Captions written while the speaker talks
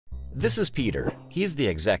This is Peter. He's the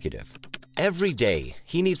executive. Every day,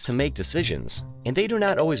 he needs to make decisions, and they do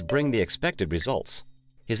not always bring the expected results.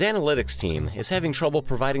 His analytics team is having trouble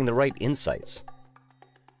providing the right insights.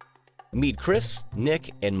 Meet Chris,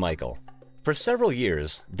 Nick, and Michael. For several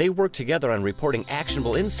years, they worked together on reporting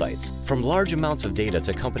actionable insights from large amounts of data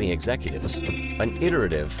to company executives. An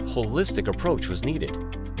iterative, holistic approach was needed.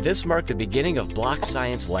 This marked the beginning of Block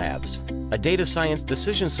Science Labs, a data science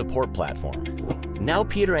decision support platform. Now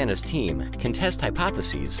Peter and his team can test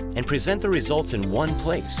hypotheses and present the results in one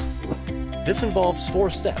place. This involves 4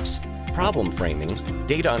 steps: problem framing,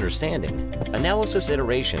 data understanding, analysis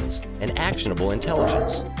iterations, and actionable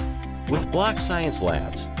intelligence. With Block Science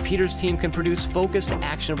Labs, Peter's team can produce focused,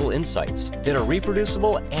 actionable insights that are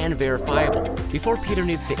reproducible and verifiable before Peter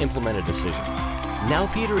needs to implement a decision. Now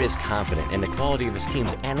Peter is confident in the quality of his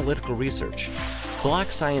team's analytical research.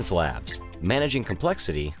 Block Science Labs, managing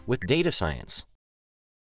complexity with data science.